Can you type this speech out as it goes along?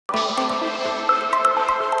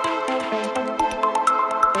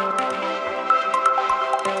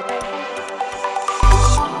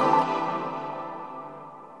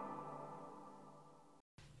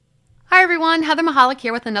Heather Mahalik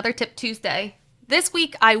here with another Tip Tuesday. This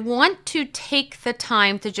week, I want to take the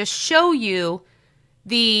time to just show you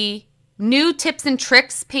the new tips and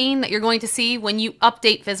tricks pane that you're going to see when you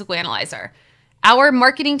update Physical Analyzer. Our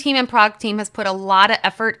marketing team and product team has put a lot of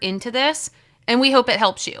effort into this, and we hope it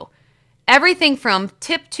helps you. Everything from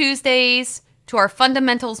Tip Tuesdays to our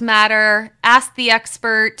Fundamentals Matter, Ask the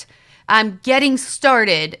Expert, Getting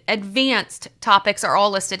Started, Advanced topics are all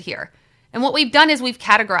listed here. And what we've done is we've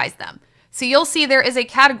categorized them. So you'll see there is a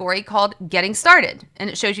category called Getting Started, and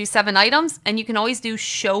it shows you 7 items, and you can always do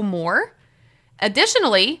Show More.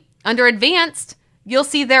 Additionally, under Advanced, you'll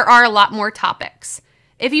see there are a lot more topics.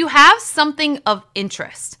 If you have something of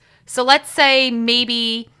interest, so let's say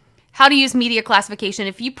maybe how to use media classification.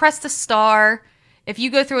 If you press the star, if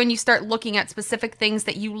you go through and you start looking at specific things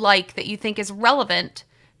that you like, that you think is relevant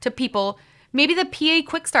to people, maybe the PA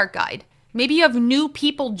Quick Start Guide. Maybe you have new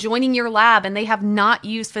people joining your lab and they have not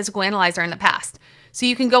used Physical Analyzer in the past. So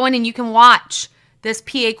you can go in and you can watch this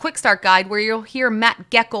PA Quick Start Guide where you'll hear Matt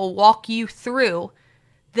Geckel walk you through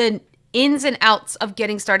the ins and outs of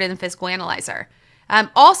getting started in Physical Analyzer.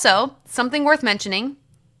 Also, something worth mentioning,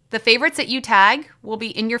 the favorites that you tag will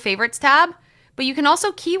be in your favorites tab, but you can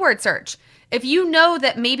also keyword search. If you know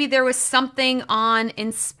that maybe there was something on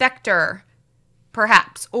inspector,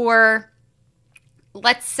 perhaps, or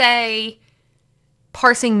let's say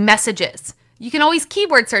parsing messages, you can always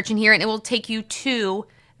keyword search in here and it will take you to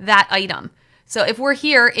that item. So if we're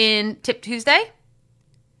here in Tip Tuesday,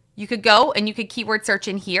 you could go and you could keyword search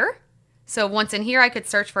in here. So once in here, I could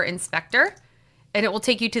search for inspector and it will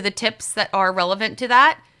take you to the tips that are relevant to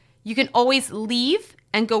that. You can always leave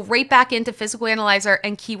and go right back into Physical Analyzer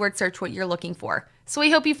and keyword search what you're looking for. So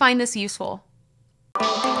we hope you find this useful.